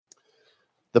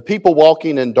The people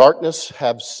walking in darkness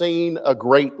have seen a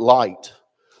great light.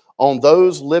 On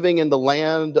those living in the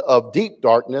land of deep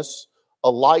darkness, a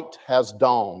light has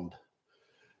dawned.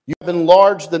 You have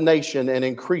enlarged the nation and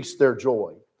increased their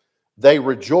joy. They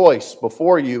rejoice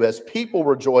before you as people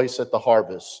rejoice at the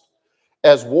harvest,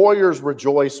 as warriors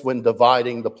rejoice when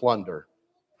dividing the plunder.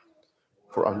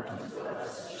 For unto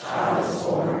us a child is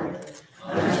born,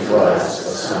 unto us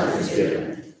a son is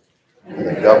given, and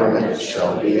the government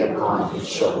shall be upon his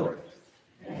shoulder,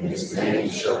 and his name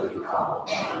shall be called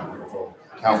Wonderful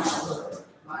Counselor,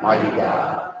 Mighty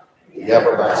God, the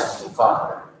Everlasting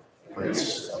Father,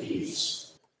 Prince of Peace.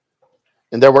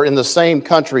 And there were in the same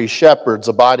country shepherds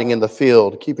abiding in the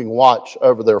field, keeping watch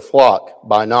over their flock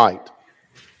by night.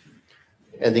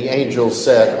 And the angel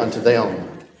said unto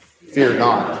them, Fear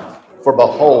not, for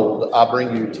behold, I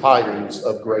bring you tidings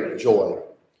of great joy,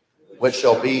 which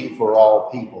shall be for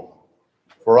all people.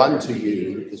 For unto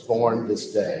you is born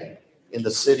this day in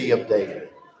the city of David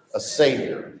a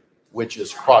Savior, which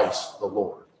is Christ the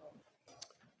Lord.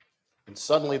 And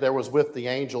suddenly there was with the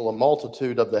angel a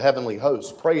multitude of the heavenly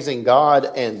host, praising God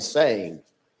and saying,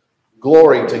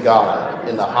 Glory to God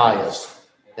in the highest,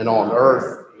 and on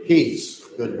earth peace,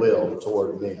 goodwill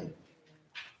toward men.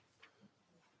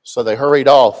 So they hurried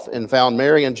off and found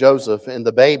Mary and Joseph and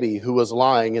the baby who was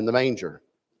lying in the manger.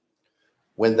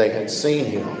 When they had seen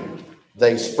him,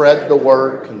 they spread the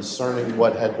word concerning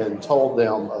what had been told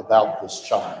them about this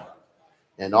child.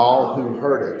 And all who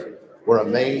heard it were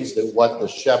amazed at what the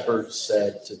shepherds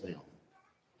said to them.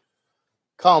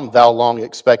 Come, thou long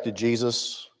expected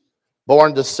Jesus,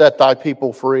 born to set thy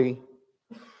people free.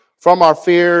 From our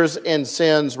fears and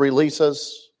sins release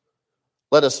us.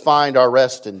 Let us find our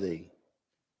rest in thee.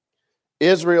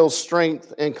 Israel's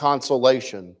strength and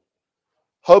consolation,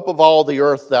 hope of all the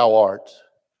earth thou art,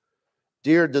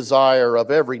 dear desire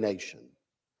of every nation,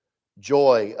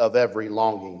 joy of every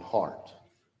longing heart.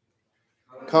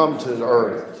 Come to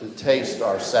earth to taste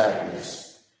our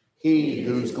sadness, he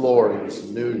whose glories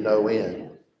knew no end.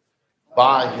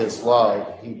 By his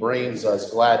love he brings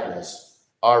us gladness,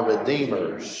 our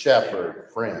Redeemer, shepherd,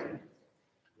 friend.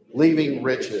 Leaving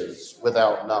riches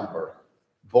without number,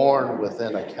 born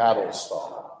within a cattle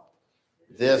stall.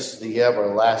 This the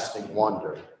everlasting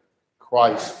wonder,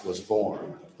 Christ was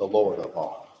born, the Lord of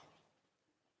all.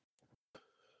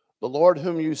 The Lord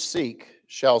whom you seek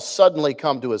shall suddenly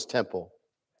come to his temple.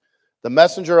 The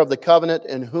messenger of the covenant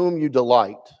in whom you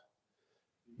delight.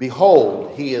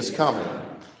 Behold, he is coming.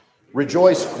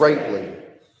 Rejoice greatly.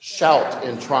 Shout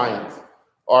in triumph.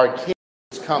 Our King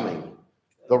is coming,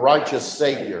 the righteous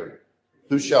Savior,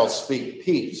 who shall speak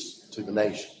peace to the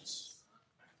nations.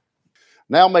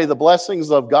 Now may the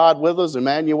blessings of God with us,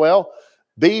 Emmanuel,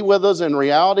 be with us in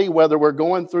reality, whether we're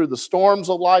going through the storms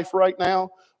of life right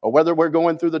now or whether we're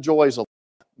going through the joys of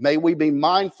life. May we be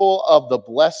mindful of the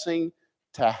blessing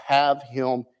to have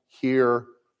him here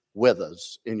with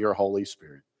us in your Holy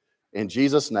Spirit. In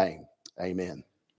Jesus' name, amen.